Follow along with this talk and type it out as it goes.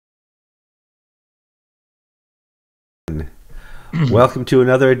Welcome to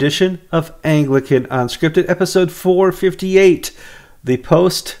another edition of Anglican Unscripted, episode 458, the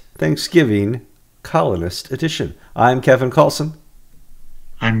post-Thanksgiving colonist edition. I'm Kevin Carlson.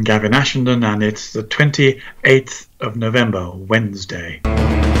 I'm Gavin, and it's the 28th of November, Wednesday.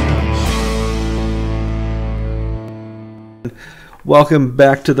 Welcome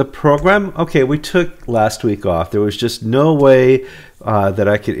back to the program. Okay, we took last week off. There was just no way that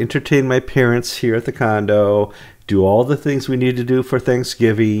I could entertain my parents here at the condo, do all the things we need to do for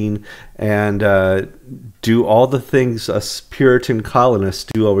Thanksgiving, and do all the things us Puritan colonists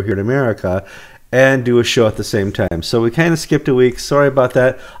do over here in America, and do a show at the same time. So we kind of skipped a week. Sorry about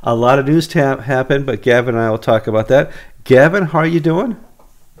that. A lot of news happened, but Gavin and I will talk about that. Gavin, how are you doing?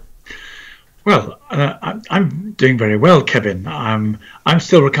 Well, I'm doing very well, Kevin. I'm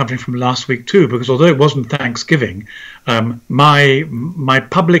still recovering from last week too, because although it wasn't Thanksgiving, my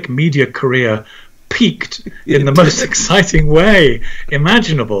public media career peaked in the most exciting way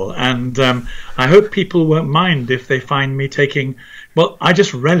imaginable, and I hope people won't mind if they find me taking. Well, I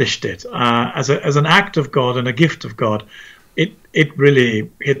just relished it as an act of God and a gift of God. It really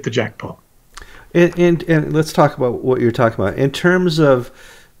hit the jackpot. And let's talk about what you're talking about in terms of,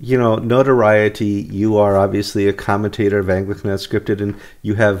 you know, notoriety. You are obviously a commentator of Anglican Unscripted, and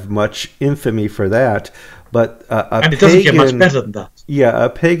you have much infamy for that. But and it doesn't get much better than that. Yeah, a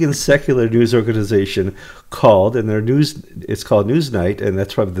pagan secular news organization called, and it's called Newsnight, and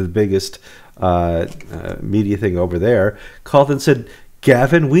that's probably the biggest media thing over there, called and said,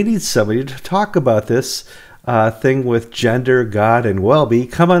 Gavin, we need somebody to talk about this thing with gender, God, and well-being.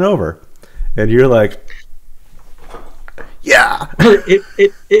 Come on over. And you're like, yeah. Well,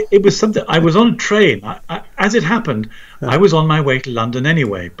 it was something. I was on a train. As it happened, I was on my way to London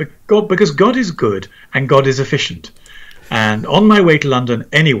anyway. But because God is good and God is efficient. And on my way to London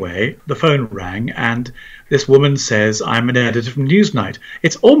anyway, the phone rang, and this woman says, "I'm an editor from Newsnight."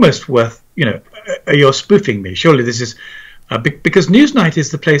 It's almost worth, you're spoofing me. Surely this is because Newsnight is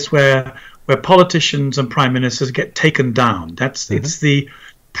the place where politicians and prime ministers get taken down. It's the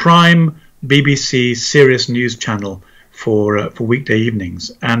prime BBC serious news channel for weekday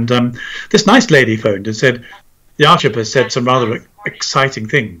evenings. And this nice lady phoned and said, the Archbishop has said some rather exciting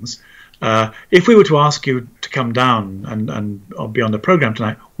things. If we were to ask you to come down and be on the program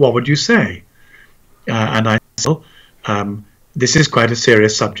tonight, what would you say? And I said, this is quite a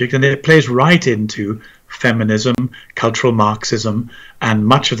serious subject, and it plays right into feminism, cultural Marxism, and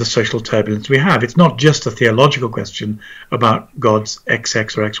much of the social turbulence we have. It's not just a theological question about God's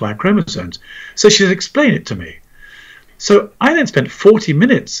XX or XY chromosomes. So she said, explain it to me. So I then spent 40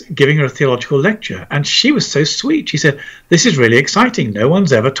 minutes giving her a theological lecture, and she was so sweet. She said, this is really exciting. No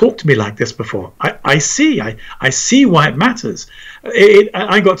one's ever talked to me like this before. I see why it matters.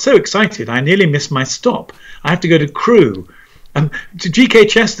 I got so excited, I nearly missed my stop. I have to go to Crewe. G.K.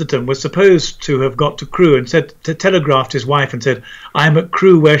 Chesterton was supposed to have got to Crewe and telegraphed his wife and said, I'm at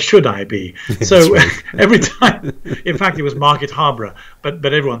Crewe, where should I be? So every time, in fact, it was Market Harborough, but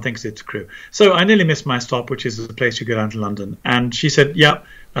everyone thinks it's Crewe. So I nearly missed my stop, which is the place you go down to London. And she said, yeah,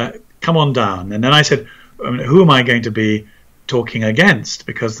 come on down. And then I said, who am I going to be talking against?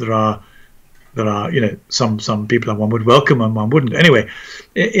 Because there are some people one would welcome and one wouldn't. Anyway,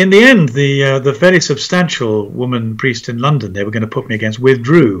 in the end, the very substantial woman priest in London they were going to put me against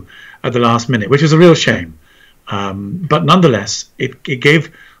withdrew at the last minute, which was a real shame. But nonetheless, it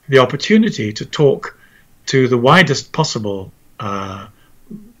gave the opportunity to talk to the widest possible,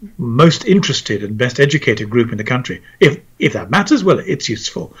 most interested and best educated group in the country. If that matters, well, it's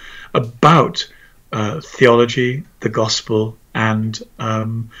useful, about theology, the gospel, and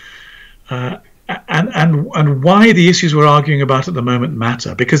why the issues we're arguing about at the moment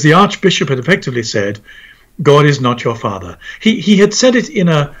matter, because the Archbishop had effectively said, God is not your father. He had said it in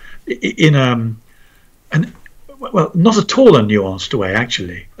not at all a nuanced way,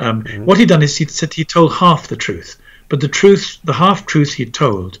 actually. What he'd done is he said he told half the truth, but the half truth he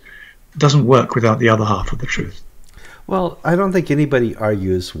told doesn't work without the other half of the truth. Well, I don't think anybody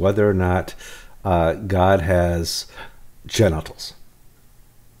argues whether or not God has genitals.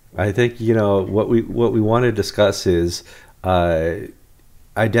 I think, what we want to discuss is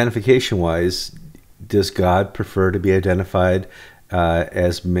identification-wise, does God prefer to be identified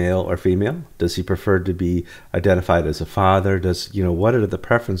as male or female? Does he prefer to be identified as a father? What are the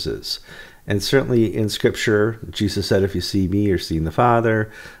preferences? And certainly in Scripture, Jesus said, if you see me, you're seeing the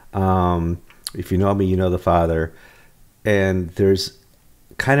Father. If you know me, you know the Father. And there's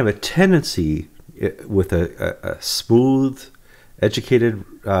kind of a tendency with a smooth, educated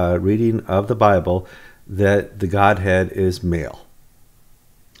reading of the Bible that the Godhead is male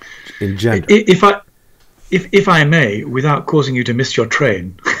in gender. if I may, without causing you to miss your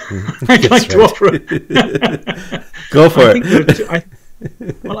train, Mhm. I'd like That's to offer it. right. Go for I it. think there are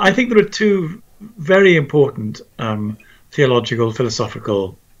two, well, I think there are two very important theological,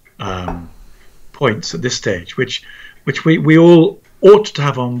 philosophical points at this stage, which we all ought to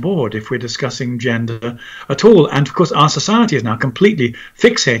have on board if we're discussing gender at all. And of course, our society is now completely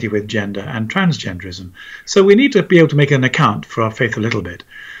fixated with gender and transgenderism. So we need to be able to make an account for our faith a little bit.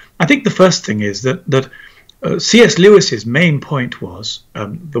 I think the first thing is that C.S. Lewis's main point was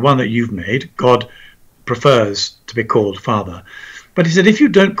the one that you've made: God prefers to be called Father. But he said, if you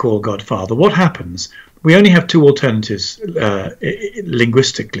don't call God Father, what happens? We only have two alternatives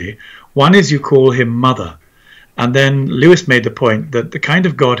linguistically. One is you call him Mother. And then Lewis made the point that the kind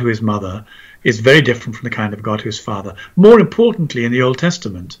of God who is Mother is very different from the kind of God who is Father. More importantly, in the Old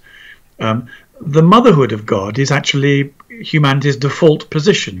Testament, the motherhood of God is actually humanity's default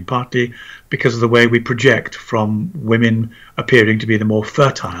position, partly because of the way we project from women appearing to be the more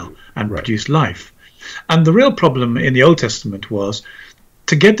fertile and produce life. And the real problem in the Old Testament was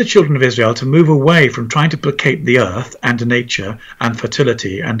to get the children of Israel to move away from trying to placate the earth and nature and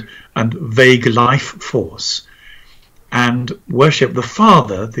fertility and vague life force, and worship the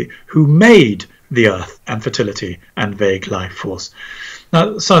Father who made the earth and fertility and vague life force.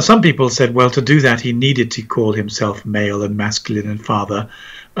 Now, so some people said, well, to do that, he needed to call himself male and masculine and Father.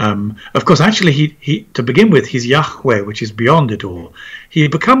 Of course, actually, he to begin with, he's Yahweh, which is beyond it all. He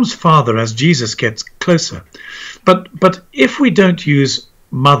becomes Father as Jesus gets closer. But if we don't use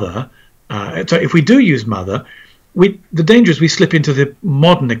Mother, so if we do use Mother, the danger is we slip into the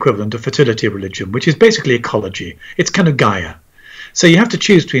modern equivalent of fertility religion, which is basically ecology. It's kind of Gaia. So you have to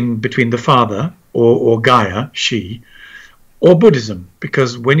choose between the Father or Gaia, she, or Buddhism,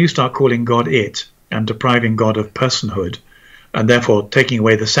 because when you start calling God it and depriving God of personhood, and therefore taking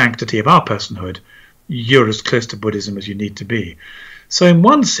away the sanctity of our personhood, you're as close to Buddhism as you need to be. So in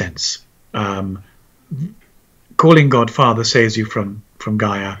one sense, calling God Father saves you from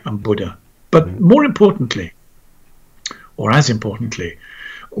Gaia and Buddha. But more importantly, or as importantly,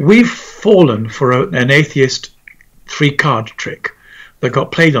 we've fallen for an atheist three-card trick that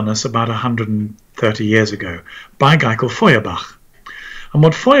got played on us about 130 years ago by a guy called Feuerbach. And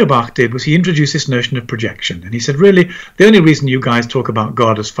what Feuerbach did was he introduced this notion of projection. And he said, really, the only reason you guys talk about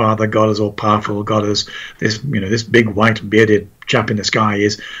God as Father, God as all-powerful, God as this, this big white bearded chap in the sky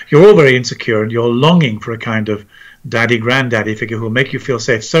is you're all very insecure and you're longing for a kind of daddy, granddaddy figure who will make you feel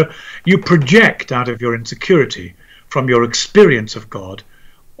safe. So you project out of your insecurity from your experience of God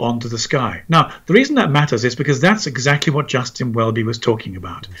onto the sky. Now, the reason that matters is because that's exactly what Justin Welby was talking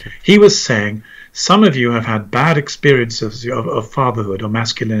about. He was saying, some of you have had bad experiences of fatherhood or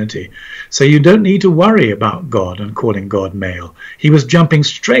masculinity, so you don't need to worry about God and calling God male. He was jumping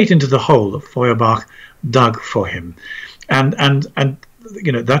straight into the hole that Feuerbach dug for him. And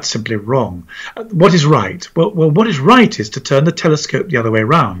that's simply wrong. What is right? Well, what is right is to turn the telescope the other way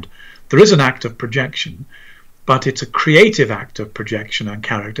around. There is an act of projection, but it's a creative act of projection and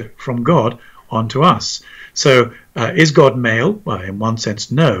character from God onto us. So is God male? Well, in one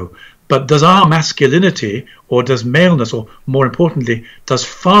sense, no. But does our masculinity, or does maleness, or more importantly, does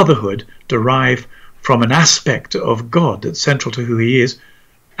fatherhood derive from an aspect of God that's central to who he is?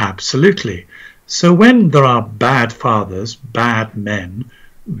 Absolutely. So when there are bad fathers, bad men,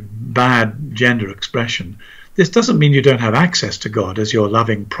 bad gender expression, this doesn't mean you don't have access to God as your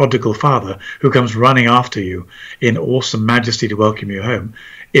loving prodigal father who comes running after you in awesome majesty to welcome you home.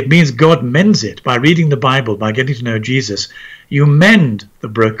 It means God mends it by reading the Bible, by getting to know Jesus. You mend the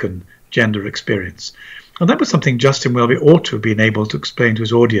broken gender experience. And that was something Justin Welby ought to have been able to explain to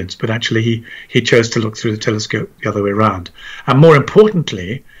his audience, but actually he chose to look through the telescope the other way around. And more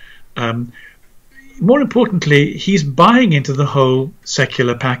importantly, he's buying into the whole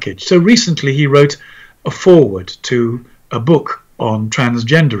secular package. So recently he wrote a foreword to a book on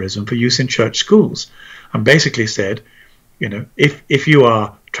transgenderism for use in church schools, and basically said, if you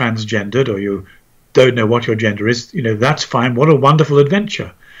are transgendered or you don't know what your gender is, that's fine. What a wonderful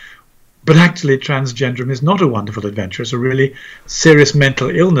adventure. But actually, transgenderism is not a wonderful adventure. It's a really serious mental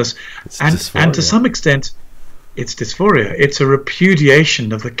illness, and to some extent, it's dysphoria. It's a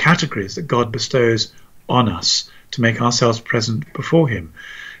repudiation of the categories that God bestows on us to make ourselves present before him.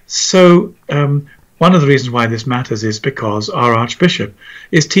 So one of the reasons why this matters is because our Archbishop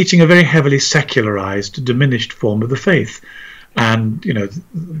is teaching a very heavily secularized, diminished form of the faith. And,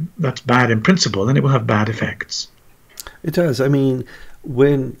 that's bad in principle, and it will have bad effects. It does. I mean,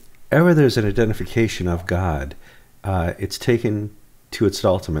 whenever there's an identification of God, it's taken to its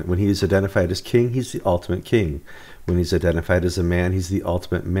ultimate. When he's identified as king, he's the ultimate king. When he's identified as a man, he's the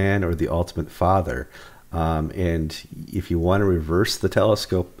ultimate man or the ultimate father. And if you want to reverse the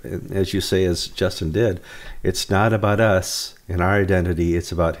telescope, as you say, as Justin did, it's not about us and our identity.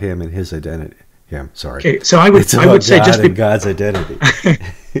 It's about him and his identity. Him, sorry. Okay, so I would say God just and God's identity.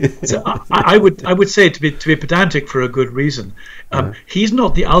 So I would say to be pedantic for a good reason. He's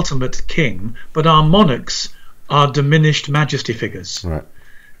not the ultimate king, but our monarchs are diminished majesty figures. Right.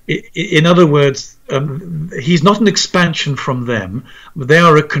 In other words, he's not an expansion from them. They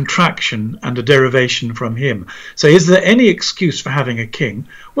are a contraction and a derivation from him. So is there any excuse for having a king?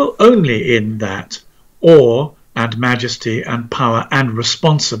 Well, only in that awe and majesty and power and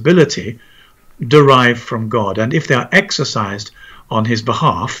responsibility derive from God. And if they are exercised on his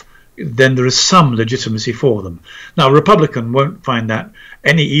behalf, then there is some legitimacy for them. Now, a Republican won't find that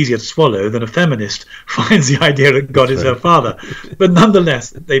any easier to swallow than a feminist finds the idea that God is her father. But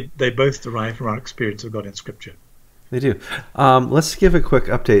nonetheless, they both derive from our experience of God in Scripture. They do. Let's give a quick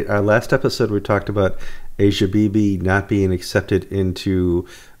update. Our last episode, we talked about Asia Bibi not being accepted into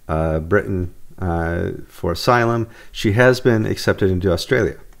Britain for asylum. She has been accepted into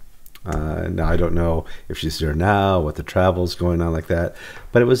Australia. Now I don't know if she's there now, what the travel's going on like that,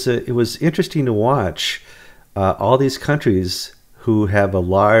 but it was interesting to watch all these countries who have a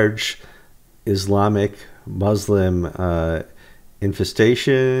large Islamic Muslim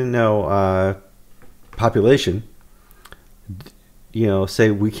population.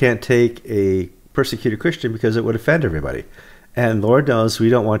 Say we can't take a persecuted Christian because it would offend everybody, and Lord knows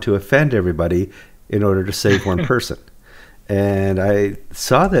we don't want to offend everybody in order to save one person. And I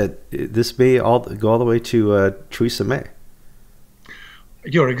saw that this may go all the way to Theresa May.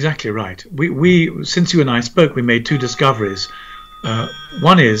 You're exactly right. We since you and I spoke, we made two discoveries.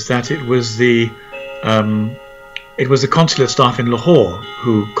 One is that it was the consulate staff in Lahore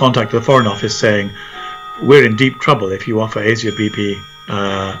who contacted the Foreign Office saying, "We're in deep trouble if you offer Asia Bibi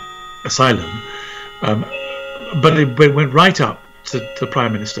asylum." But it went right up to the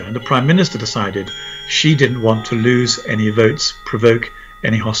Prime Minister, and the Prime Minister decided she didn't want to lose any votes, provoke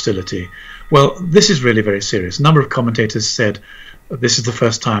any hostility. Well, this is really very serious. A number of commentators said this is the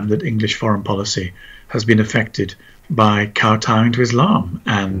first time that English foreign policy has been affected by kowtowing to Islam,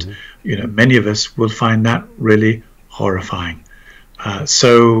 and many of us will find that really horrifying.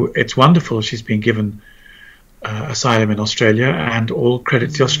 So it's wonderful she's been given asylum in Australia, and all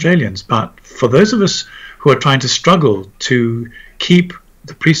credit to the Australians. But for those of us who are trying to struggle to keep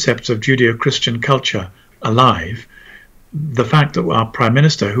the precepts of Judeo-Christian culture alive, the fact that our Prime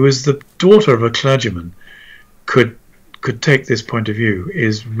Minister, who is the daughter of a clergyman, could take this point of view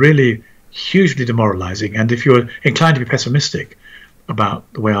is really hugely demoralizing. And if you're inclined to be pessimistic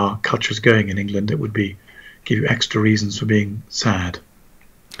about the way our culture is going in England, it would give you extra reasons for being sad.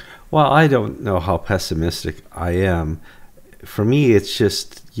 Well, I don't know how pessimistic I am. For me, it's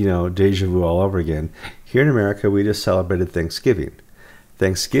just, deja vu all over again. Here in America, we just celebrated Thanksgiving.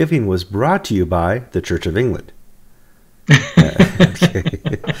 Thanksgiving was brought to you by the Church of England.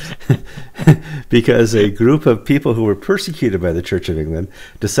 Because a group of people who were persecuted by the Church of England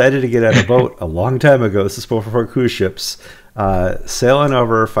decided to get on a boat a long time ago, this is before cruise ships, sail on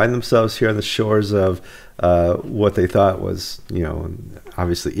over, find themselves here on the shores of what they thought was,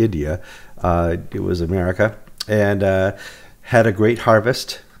 obviously India. It was America, and had a great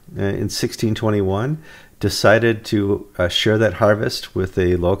harvest in 1621, decided to share that harvest with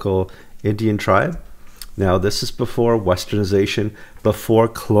a local Indian tribe. Now, this is before westernization, before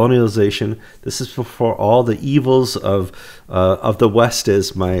colonialization. This is before all the evils of the West,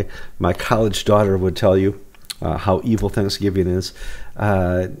 as my college daughter would tell you, how evil Thanksgiving is.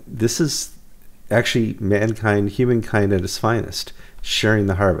 This is actually humankind at its finest, sharing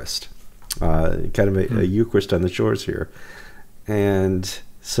the harvest. Kind of a Eucharist on the shores here. And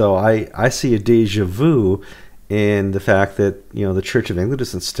so I see a deja vu in the fact that the Church of England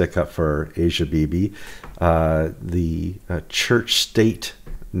doesn't stick up for Asia Bibi. The church state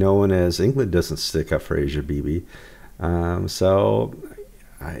known as England doesn't stick up for Asia Bibi. So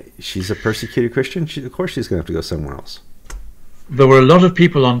she's a persecuted Christian. Of course she's going to have to go somewhere else. There were a lot of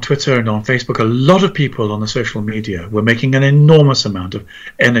people on Twitter and on Facebook, a lot of people on the social media were making an enormous amount of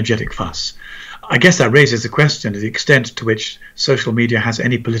energetic fuss. I guess that raises the question of the extent to which social media has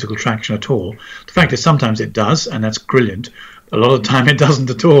any political traction at all. The fact is sometimes it does, and that's brilliant. A lot of the time it doesn't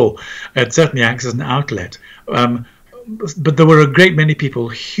at all. It certainly acts as an outlet. But there were a great many people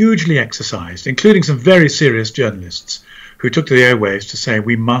hugely exercised, including some very serious journalists, who took to the airwaves to say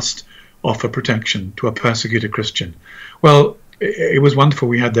we must offer protection to a persecuted Christian. Well, it was wonderful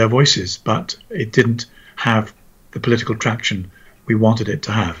we had their voices, but it didn't have the political traction we wanted it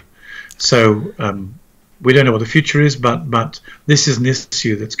to have. So we don't know what the future is, but this is an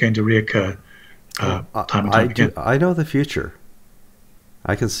issue that's going to reoccur Oh, time and time again. I know the future.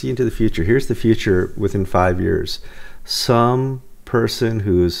 I can see into the future. Here's the future within 5 years. Some person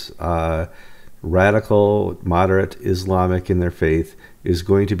who's radical, moderate Islamic in their faith is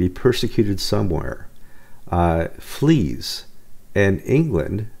going to be persecuted somewhere, flees, and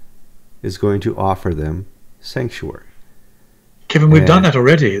England is going to offer them sanctuary. Kevin, we've done that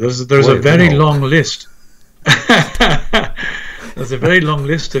already. There's a very long list. There's a very long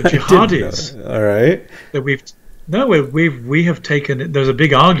list of jihadis. All right. That we have taken. There's a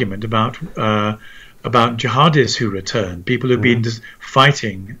big argument about jihadis who return, people who've been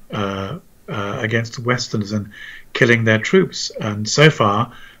fighting against Westerners and killing their troops, and so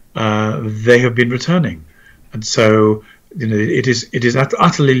far they have been returning. And so, you know, it is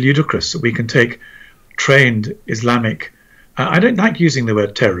utterly ludicrous that we can take trained Islamic. I don't like using the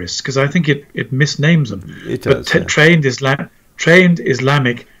word terrorists because I think it misnames them. It does, but trained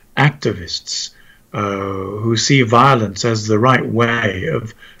Islamic activists who see violence as the right way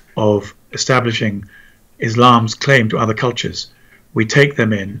of establishing Islam's claim to other cultures. We take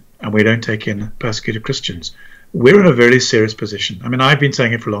them in, and we don't take in persecuted Christians. We're in a very serious position. I mean, I've been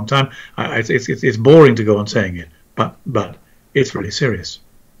saying it for a long time. It's boring to go on saying it, but it's really serious.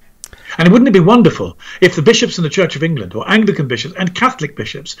 And wouldn't it be wonderful if the bishops in the Church of England, or Anglican bishops and Catholic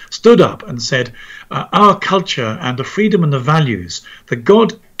bishops, stood up and said, our culture and the freedom and the values, the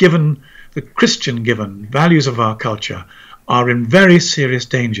God-given, the Christian-given values of our culture are in very serious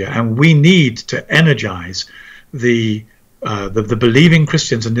danger, and we need to energize the believing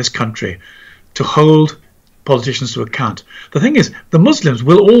Christians in this country to hold politicians to account. The thing is, the Muslims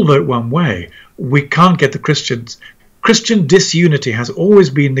will all vote one way. We can't get the Christians. Christian disunity has always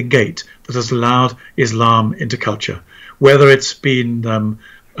been the gate that has allowed Islam into culture. Whether it's been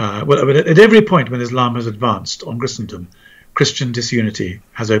at every point when Islam has advanced on Christendom, Christian disunity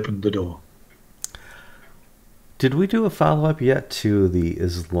has opened the door. Did we do a follow-up yet to the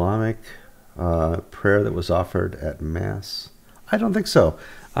Islamic prayer that was offered at Mass? I don't think so.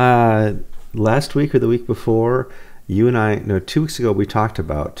 Last week or the week before, you and I, no, 2 weeks ago, we talked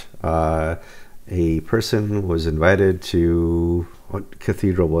about a person was invited to, what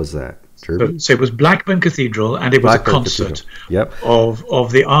cathedral was that? So it was Blackburn Cathedral, and it was Blackburn a concert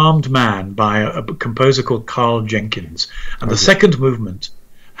of The Armed Man by a composer called Carl Jenkins. And the second movement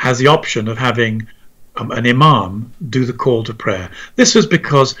has the option of having an imam do the call to prayer. This was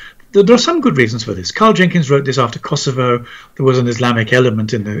because there are some good reasons for this. Carl Jenkins wrote this after Kosovo. There was an Islamic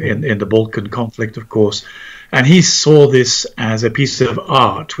element in the Balkan conflict, of course, and he saw this as a piece of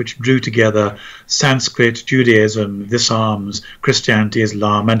art which drew together Sanskrit, Judaism, this arms, Christianity,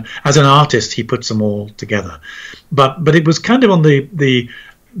 Islam, and as an artist he puts them all together. But it was kind of on the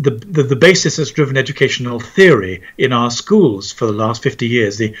basis that's driven educational theory in our schools for the last 50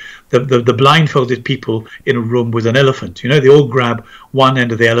 years. The blindfolded people in a room with an elephant. You know, they all grab one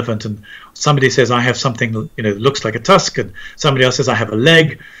end of the elephant, and somebody says, I have something, you know, that looks like a tusk, and somebody else says, I have a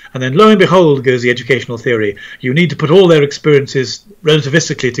leg, and then lo and behold goes the educational theory. You need to put all their experiences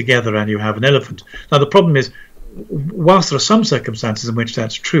relativistically together and you have an elephant. Now the problem is, whilst there are some circumstances in which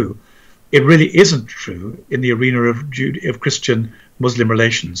that's true, it really isn't true in the arena of Christian Muslim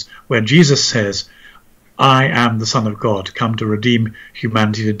relations, where Jesus says, I am the Son of God, come to redeem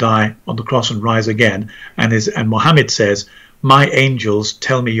humanity, to die on the cross and rise again. And Muhammad says, my angels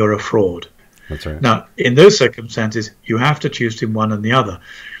tell me you're a fraud. That's right. Now, in those circumstances, you have to choose between one and the other.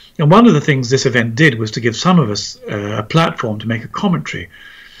 And one of the things this event did was to give some of us a platform to make a commentary,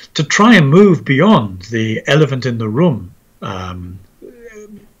 to try and move beyond the elephant in the room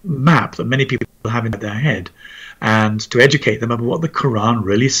map that many people have in their head, and to educate them about what the Quran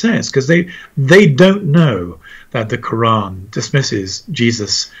really says, because they don't know that the Quran dismisses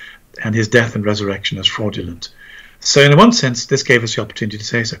Jesus and his death and resurrection as fraudulent. So in one sense, this gave us the opportunity to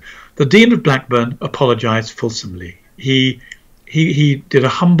say so. The Dean of Blackburn apologized fulsomely. He did a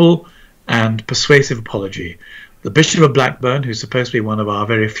humble and persuasive apology. The Bishop of Blackburn, who's supposed to be one of our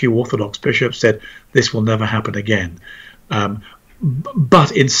very few Orthodox bishops, said this will never happen again.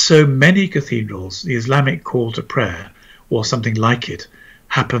 But in so many cathedrals, the Islamic call to prayer, or something like it,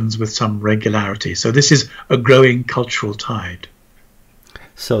 happens with some regularity. So this is a growing cultural tide.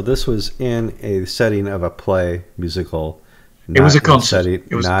 So this was in a setting of a play, musical. It was a concert.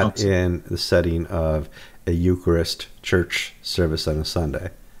 Not in the setting of a Eucharist church service on a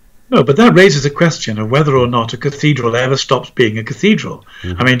Sunday. No, but that raises a question of whether or not a cathedral ever stops being a cathedral.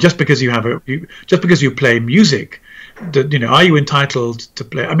 Mm-hmm. I mean, just because you play music, you know, are you entitled to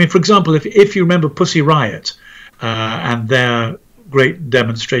play? I mean, for example, if you remember Pussy Riot and their great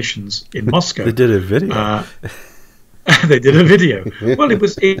demonstrations in Moscow, they did a video. They did a video. Well, it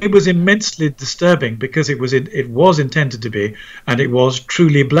was immensely disturbing because it was intended to be, and it was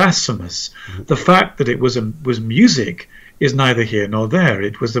truly blasphemous. The fact that it was music is neither here nor there.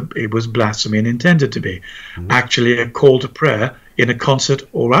 It was blasphemy and intended to be. Actually, a call to prayer in a concert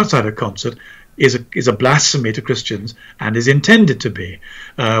or outside a concert is a blasphemy to Christians and is intended to be.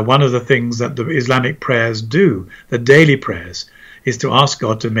 One of the things that the Islamic prayers do, the daily prayers, is to ask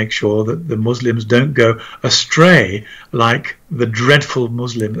God to make sure that the Muslims don't go astray like the dreadful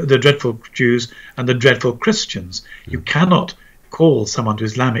Jews and the dreadful Christians. You cannot call someone to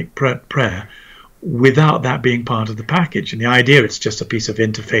Islamic prayer without that being part of the package. And the idea it's just a piece of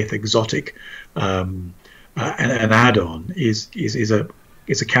interfaith exotic an add-on is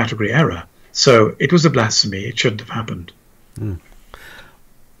a category error. So it was a blasphemy. It shouldn't have happened.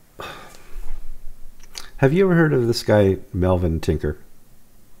 Have you ever heard of this guy, Melvin Tinker?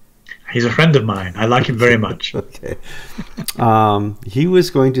 He's a friend of mine. I like him very much. Okay. He was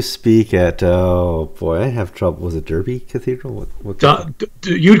going to speak at, oh boy, I have trouble. Was it Derby Cathedral?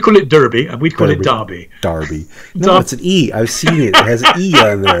 You'd call it Derby, and we'd call it Derby. Derby. No, it's an E. I've seen it. It has an E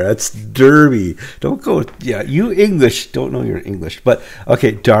on there. That's Derby. Don't go. Yeah, you English don't know your English. But,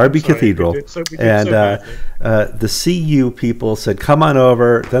 okay, Derby Cathedral. And the CU people said, come on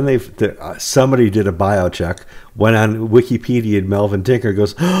over. Then somebody did a bio check, went on Wikipedia, and Melvin Tinker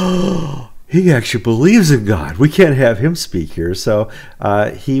goes, oh, he actually believes in God. We can't have him speak here. So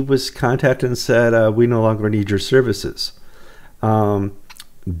he was contacted and said, we no longer need your services.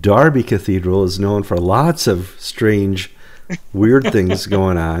 Derby Cathedral is known for lots of strange, weird things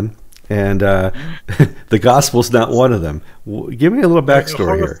going on. And the gospel's not one of them. Give me a little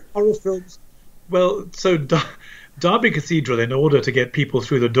backstory here. Horror films. Well, so Derby Cathedral, in order to get people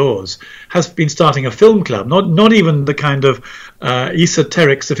through the doors, has been starting a film club. Not even the kind of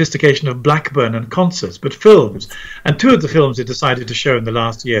esoteric sophistication of Blackburn and concerts, but films. And two of the films it decided to show in the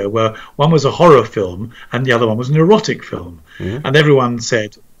last year were, one was a horror film and the other one was an erotic film. And everyone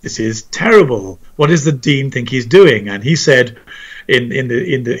said, this is terrible. What does the dean think he's doing? And he said, in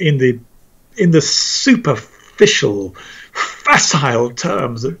the superficial, facile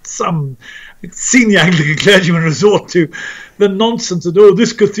terms that some senior Anglican clergymen resort to, the nonsense that, oh,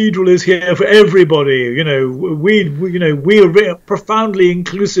 this cathedral is here for everybody. We're profoundly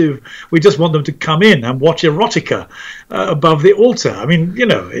inclusive. We just want them to come in and watch erotica above the altar. I mean,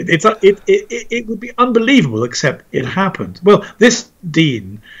 it would be unbelievable, except it happened. Well, this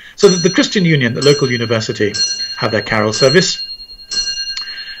dean, so the Christian Union, the local university, had their carol service.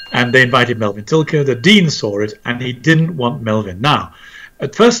 And they invited Melvin Tinker. The dean saw it, and he didn't want Melvin. Now,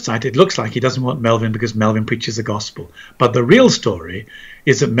 at first sight, it looks like he doesn't want Melvin because Melvin preaches the gospel. But the real story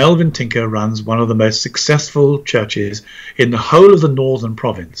is that Melvin Tinker runs one of the most successful churches in the whole of the northern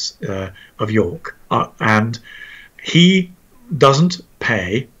province of York. And he doesn't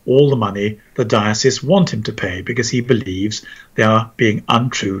pay all the money the diocese want him to pay because he believes they are being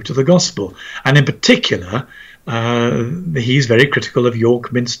untrue to the gospel. And in particular, he's very critical of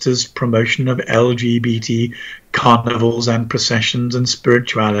York Minster's promotion of LGBT carnivals and processions and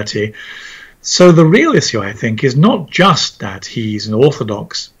spirituality. So the real issue, I think, is not just that he's an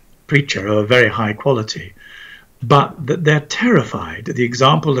orthodox preacher of a very high quality, but that they're terrified at the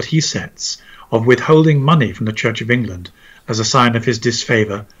example that he sets of withholding money from the Church of England as a sign of his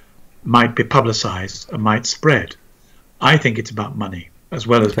disfavour might be publicised and might spread. I think it's about money as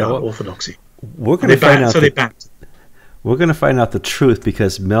well as about orthodoxy. We're going to find out the truth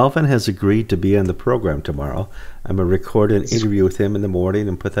because Melvin has agreed to be on the program tomorrow. I'm going to record an interview with him in the morning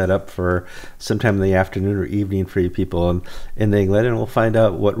and put that up for sometime in the afternoon or evening for you people in England, and we'll find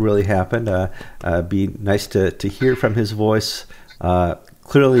out what really happened. Be nice to hear from his voice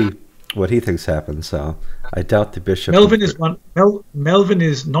clearly what he thinks happened. So I doubt the bishop. Melvin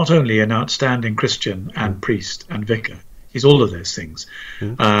is not only an outstanding Christian and priest and vicar. He's all of those things.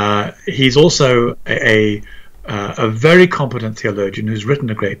 He's also a very competent theologian who's written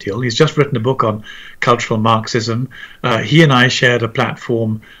a great deal. He's just written a book on cultural Marxism. He and I shared a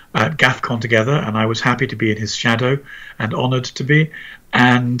platform at GAFCON together, and I was happy to be in his shadow and honoured to be.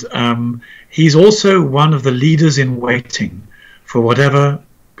 And he's also one of the leaders in waiting for whatever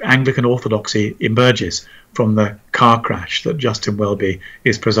Anglican orthodoxy emerges from the car crash that Justin Welby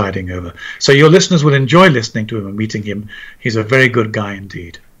is presiding over. So your listeners will enjoy listening to him and meeting him. He's a very good guy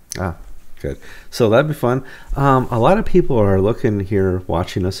indeed. Good. So that'd be fun. A lot of people are looking here,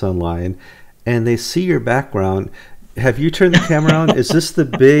 watching us online, and they see your background. Have you turned the camera on? Is this the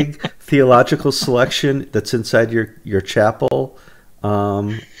big theological selection that's inside your chapel?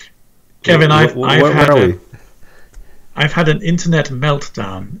 Kevin, I've had an internet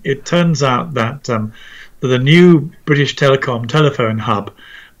meltdown. It turns out that that the new British Telecom telephone hub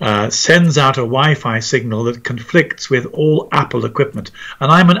sends out a Wi-Fi signal that conflicts with all Apple equipment.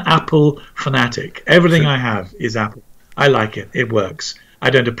 And I'm an Apple fanatic. Everything I have is Apple. I like it. It works. I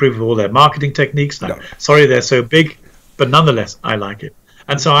don't approve of all their marketing techniques. No. Sorry, they're so big, but nonetheless, I like it.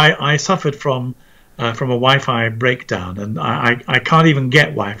 And so I suffered from a Wi-Fi breakdown, and I can't even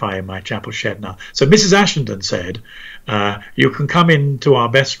get Wi-Fi in my chapel shed now. So Mrs. Ashenden said, you can come into our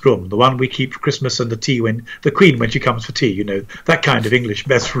best room, the one we keep for Christmas and the tea when the Queen, when she comes for tea, you know, that kind of English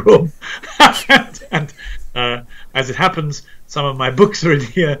best room. and as it happens, some of my books are in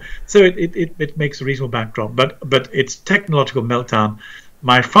here, so it makes a reasonable backdrop. But it's technological meltdown.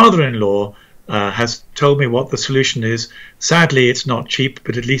 My father-in-law has told me what the solution is. Sadly, it's not cheap,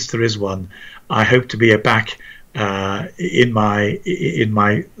 but at least there is one. I hope to be back in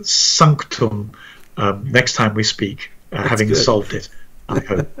my sanctum next time we speak, having good. Solved it. I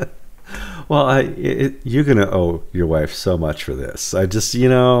hope. Well, you're going to owe your wife so much for this. I just,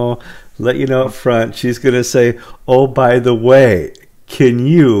 let you know up front. She's going to say, "Oh, by the way, can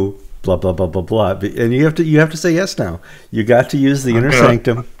you blah blah blah blah blah?" And you have to say yes now. You got to use the inner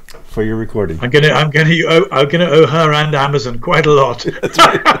sanctum for your recording. I'm gonna owe her and Amazon quite a lot. That's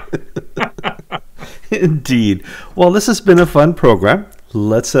right. Indeed. Well, this has been a fun program.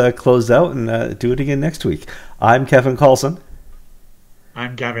 Let's close out and do it again next week. I'm Kevin Carlson.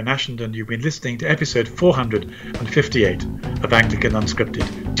 I'm Gavin Ashenden. You've been listening to episode 458 of Anglican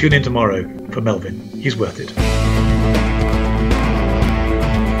Unscripted. Tune in tomorrow for Melvin. He's worth it.